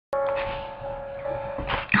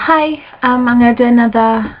Hi, I'm going to do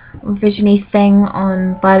another revision-y thing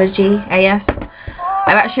on biology AS.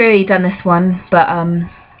 I've actually already done this one, but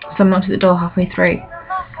someone knocked at the door halfway through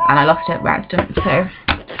and I lost it by accident, so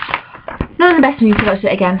not the best news to watch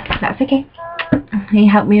it again. That's okay. Can you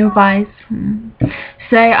help me revise?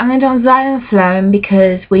 So I'm going to do on Xylem and Phloem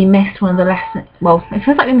because we missed one of the lessons. Well, it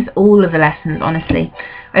feels like we missed all of the lessons, honestly.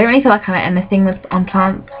 I don't really feel like I learned anything on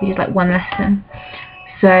plants. We did like one lesson.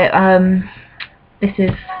 So this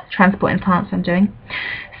is transporting plants I'm doing.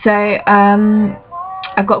 So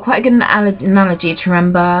I've got quite a good analogy to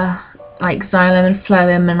remember like Xylem and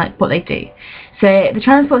Phloem and like what they do. So the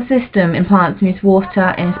transport system in plants moves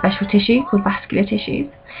water in a special tissue called vascular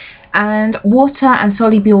tissues, and water and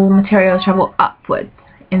soluble materials travel upwards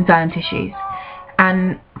in Xylem tissues,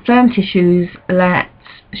 and Phloem tissues let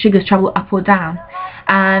sugars travel up or down.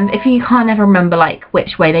 And if you can't ever remember like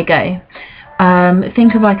which way they go,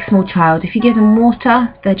 think of like a small child. If you give them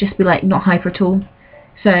water, they'll just be like not hyper at all.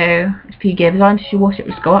 So if you give Xylem tissue water, it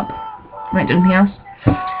will just go up, won't do anything else.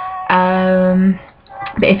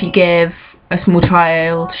 But if you give a small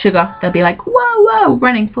child sugar, they'll be like whoa whoa,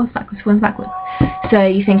 running forwards backwards. So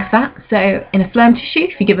you think of that. So in a Phloem tissue,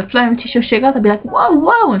 if you give a Phloem tissue sugar, they'll be like whoa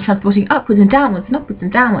whoa, and transporting upwards and downwards and upwards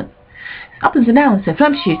and downwards, upwards and downwards. So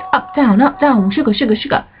Phloem tissues up down, sugar sugar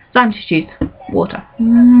sugar. Xylem tissues water.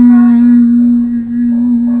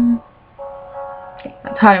 Okay,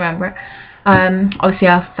 that's how I remember it. Obviously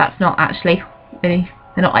that's not actually really,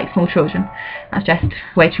 they're not like small children, that's just a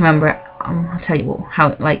way to remember it. I'll tell you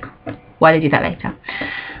why they do that later.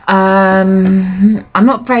 I'm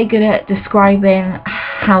not very good at describing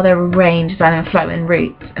how they're arranged, Xylem and Phloem in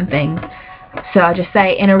roots and things, so I'll just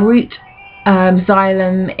say in a root,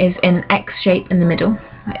 Xylem is in an X shape in the middle,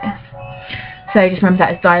 like this. So just remember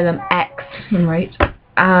that as Xylem X in root,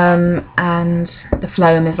 and the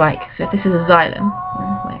Phloem is like, so if this is a Xylem,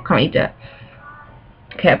 I can't really do it.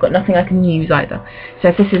 Okay, I've got nothing I can use either. So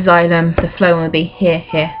if this is Xylem, the Phloem will be here,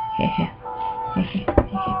 here, here, here, here, here, here,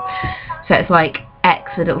 here. So it's like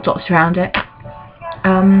X with little dots around it.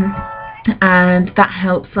 And that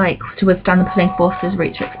helps like to withstand the pulling forces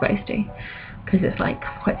roots are exposed to, because it's like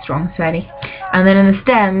quite strong and sturdy. And then in the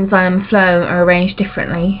stems, Xylem and Phloem are arranged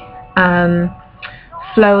differently.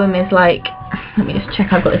 Phloem is like, let me just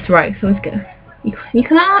check I've got this right, so it's good. You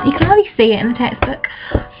can hardly see it in the textbook.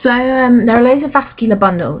 So there are loads of vascular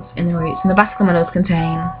bundles in the roots, and the vascular bundles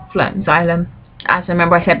contain Phloem, Xylem, as I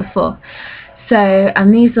remember I said before. So,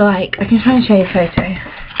 and these are like, I can try and show you a photo.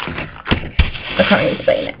 I can't really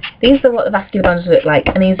explain it. These are what the vascular bundles look like,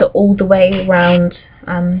 and these are all the way around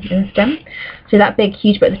in the stem. So that big,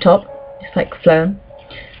 huge bit at the top is like Phloem,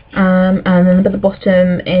 and then the bit at the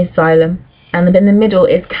bottom is Xylem, and the bit in the middle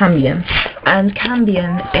is cambium. And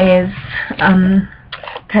cambium is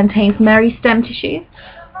contains meristem tissues.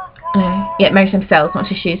 Yeah, meristem cells, not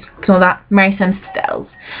tissues. Ignore that. Meristem cells.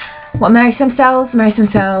 What meristem cells?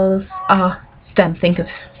 Meristem cells are stem. Think of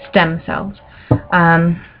stem cells.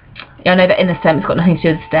 Yeah, I know that in the stem it's got nothing to do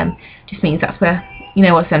with the stem. It just means that's where you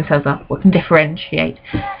know what stem cells are. What can differentiate.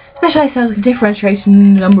 Specialized cells can differentiate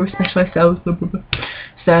in a number of specialized cells. Blah, blah, blah.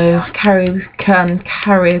 So how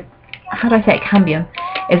do I say it? Cambium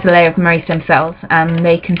is the layer of meristem cells, and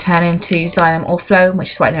they can turn into Xylem or Phloem, which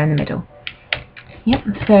is right there in the middle. Yep,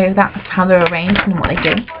 so that's how they're arranged and what they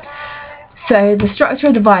do. So the structure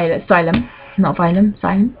of the Xylem, not Phloem,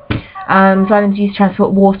 Xylem. Xylem is used to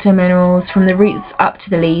transport water, minerals from the roots up to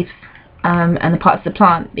the leaves and the parts of the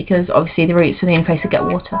plant, because obviously the roots are the only place to get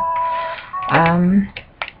water.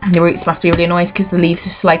 And the roots must be really annoyed because the leaves are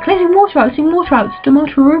just like, letting water out, it's the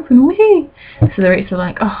water open, whee! So the roots are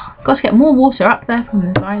like, oh, got to get more water up there from the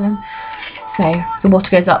Xylem. So the water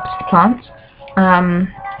goes up to the plant.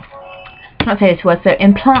 I can't say this word, so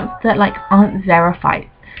in plants that like aren't xerophytes,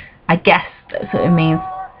 I guess that's what it means.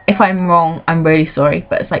 If I'm wrong, I'm really sorry,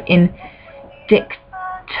 but it's like in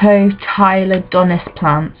dictylodonis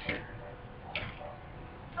plants.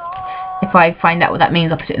 If I find out what that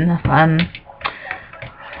means, I'll put it in the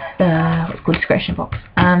what's called description box.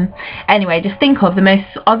 Anyway, just think of the most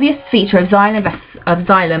obvious feature of Xylem are the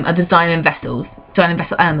Xylem vessels, Xylem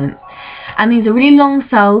vessel elements, and these are really long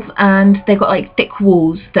cells, and they've got like thick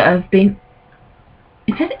walls that have been,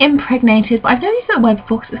 it says impregnated, but I've never used that word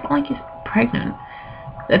before because it's not like it's pregnant.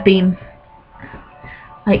 That have been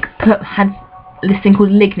like had this thing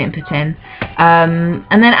called lignin put in, and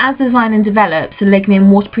then as the Xylem develops, the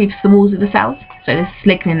lignin waterproofs the walls of the cells. So this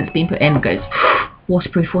lignin that's been put in goes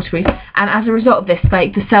waterproof, and as a result of this,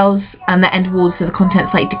 like the cells and the end walls of the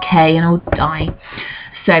contents like decay and all die.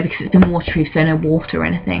 So because it's been waterproof, so no water or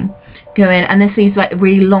anything go in, and this leaves like a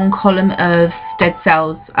really long column of dead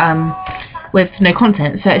cells with no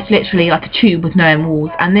content, so it's literally like a tube with no end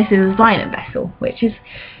walls. And this is a Xylem vessel, which is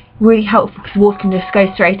really helpful because the walls can just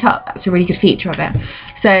go straight up. That's a really good feature of it.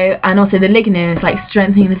 So, and also the lignin is like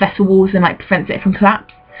strengthening the vessel walls and like prevents it from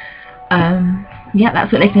collapse. Yeah,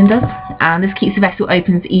 that's what lignin does, and this keeps the vessel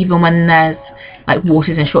open even when there's like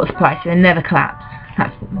water's in short supply, so they never collapse.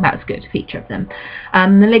 That's a good feature of them.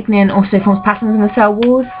 The lignin also forms patterns in the cell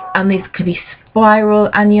walls, and these could be spiral,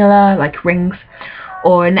 annular, like rings,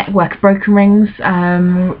 or a network of broken rings,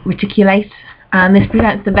 reticulate. And this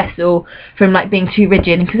prevents the vessel from like being too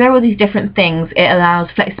rigid, and because there are all these different things, it allows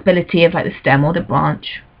flexibility of like the stem or the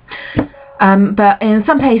branch. But in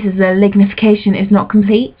some places the lignification is not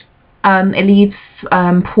complete. It leaves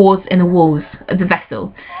pores in the walls of the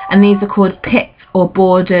vessel, and these are called pits or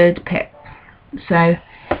bordered pits. So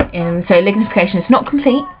lignification is not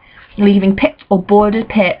complete, leaving pits or bordered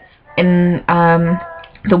pits in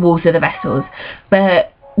the walls of the vessels.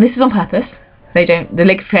 But this is on purpose. The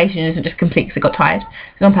lignification isn't just complete because it got tired.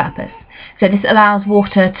 It's on purpose. So this allows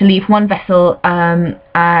water to leave one vessel and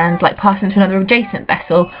like pass into another adjacent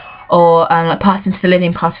vessel, or like pass into the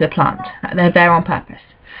living part of the plant. They're there on purpose.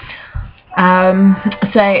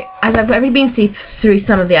 So as I've already been through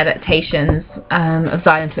some of the adaptations of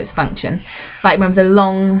Xylem to its function, like remember the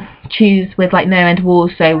long tubes with like no end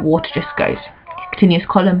walls, so water just goes, continuous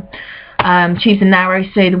column. Tubes are narrow,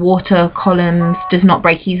 so the water columns does not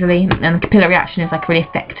break easily, and the capillary action is like really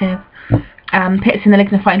effective. Pits in the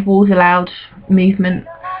lignified walls allowed movement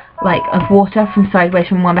like of water from sideways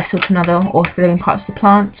from one vessel to another, or to the living parts of the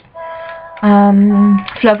plant.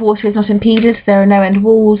 Flow of water is not impeded. There are no end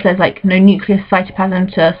walls. There's like no nucleus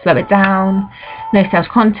cytoplasm to slow it down. No cell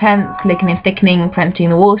contents, lignin thickening, preventing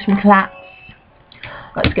the walls from collapse.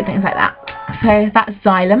 Lots of good things like that. So that's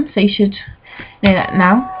Xylem. So you should know that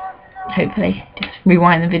now. Hopefully, just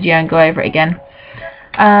rewind the video and go over it again.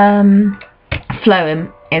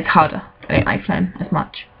 Phloem is harder. I don't like Phloem as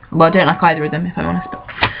much. Well, I don't like either of them, if I'm honest.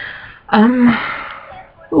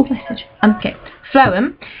 Oh, message. Okay.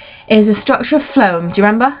 Phloem is a structure of phloem. Do you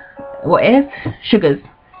remember what it is? Sugars.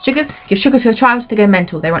 Sugars. Give sugar to a child, they go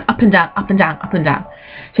mental. They run up and down, up and down, up and down.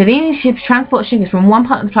 So they need to transport sugars from one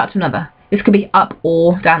part of the plant to another. This could be up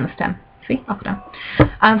or down the stem. See? Up or down.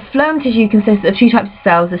 Phloem tissue consists of two types of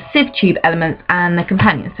cells, the sieve tube elements and the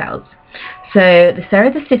companion cells. So there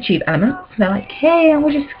are the sieve tube elements. They're like, hey,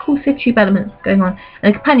 we're just cool sieve tube elements going on.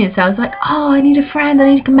 And the companion cells are like, oh, I need a friend,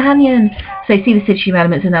 I need a companion. So they see the sieve tube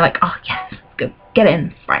elements and they're like, oh, yes, go, get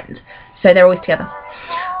in, friend. So they're always together.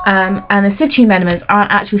 And the sieve tube elements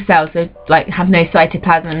aren't actual cells. They like have no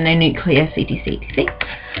cytoplasm and no nucleus, etc. See?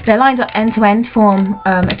 They're lined up end to end, form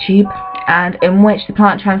a tube, and in which the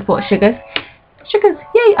plant transports sugars. Sugars,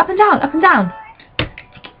 yay, up and down, up and down.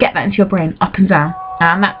 Get that into your brain, up and down.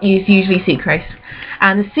 And that is usually sucrose.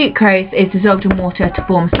 And the sucrose is dissolved in water to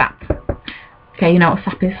form sap. Okay, you know what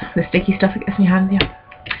sap is? The sticky stuff that gets in your hands, yeah.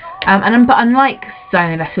 But unlike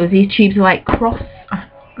Xylem vessels, these tubes are like cross.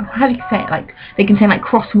 How do you say it? Like they contain like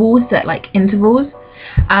cross walls at like intervals.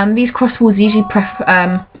 These cross walls usually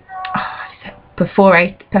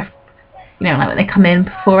perforate. You know, like when they come in,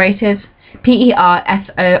 perforated.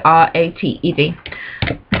 P-E-R-F-O-R-A-T-E-D.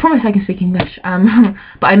 I promise I can speak English.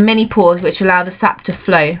 But in many pores which allow the sap to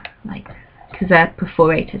flow, like because they're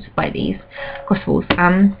perforated by these cross walls.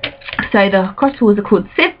 So the cross walls are called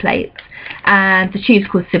sieve plates, and the tubes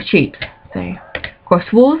called sieve tubes. So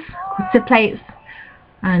cross walls called sieve plates,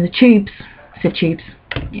 and the tubes sieve tubes.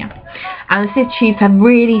 Yeah. And the sieve tubes have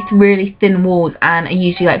really, really thin walls and are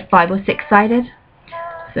usually like 5 or 6 sided.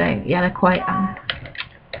 So yeah, they're quite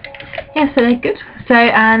yeah, so they're good. So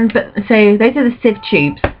those are the sieve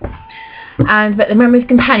tubes. But remember, the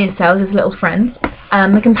companion cells as little friends.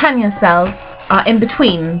 The companion cells are in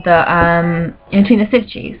between the sieve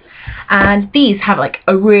tubes, and these have like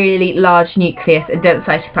a really large nucleus and dense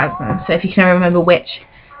cytoplasm. So if you can remember which,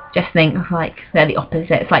 just think of like they're the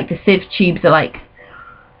opposite. It's like the sieve tubes are like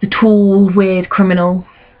the tall, weird criminal.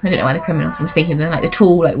 I don't know why the criminals I'm speaking of them, like the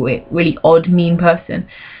tall, like weird, really odd, mean person,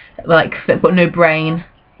 like they've got no brain.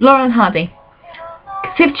 Laurel and Hardy.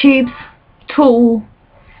 Sieve tubes, tall.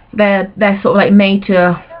 They're sort of like made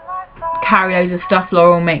to carry loads of stuff.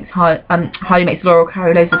 Hardy makes Laurel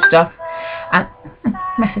carry loads of stuff. And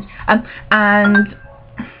message. And I'm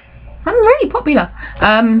really popular. 3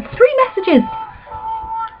 messages.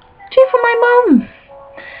 2 from my mum.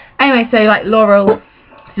 Anyway, so like Laurel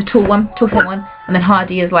is the tall one, tall thin one, and then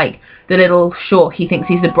Hardy is like the little short. He thinks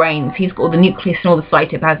he's the brains. He's got all the nucleus and all the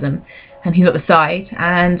cytoplasm, and he's at the side.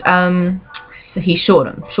 And so he's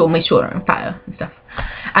shorter and fatter and stuff.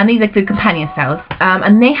 And these are the companion cells,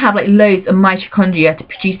 and they have like loads of mitochondria to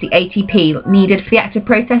produce the ATP needed for the active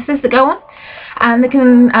processes that go on. And the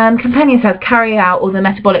companion cells carry out all the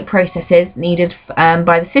metabolic processes needed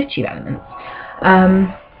by the sieve tube elements.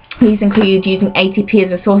 These include using ATP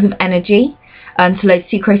as a source of energy to load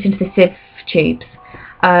sucrose into the sieve tubes.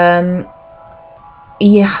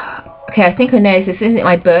 Yeah, okay, I think I know this isn't in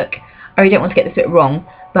my book. I really don't want to get this bit wrong,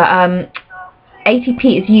 but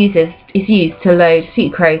ATP is used to load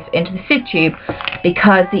sucrose into the sieve tube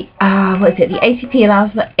because the the ATP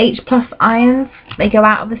allows the H+ ions, they go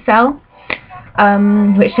out of the cell,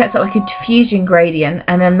 which sets up like a diffusion gradient,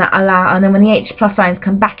 and then when the H+ ions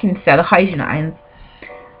come back into the cell, the hydrogen ions,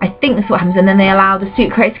 I think that's what happens, and then they allow the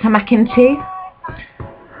sucrose to come back in too.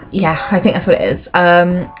 Yeah, I think that's what it is.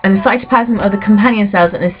 And the cytoplasm of the companion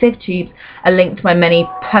cells in the sieve tubes are linked by many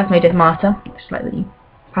plasmodesmata, just like the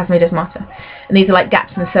plasmodesmata. And these are like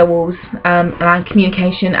gaps in the cell walls, allowing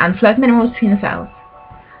communication and flow of minerals between the cells.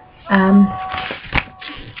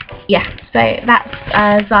 Yeah, so that's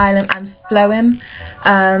Xylem and Phloem.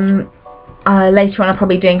 Later on I'll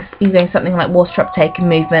probably be doing something like water uptake and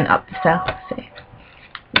movement up the cell. So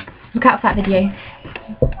look out for that video.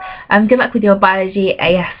 Good luck with your biology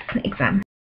AS exam.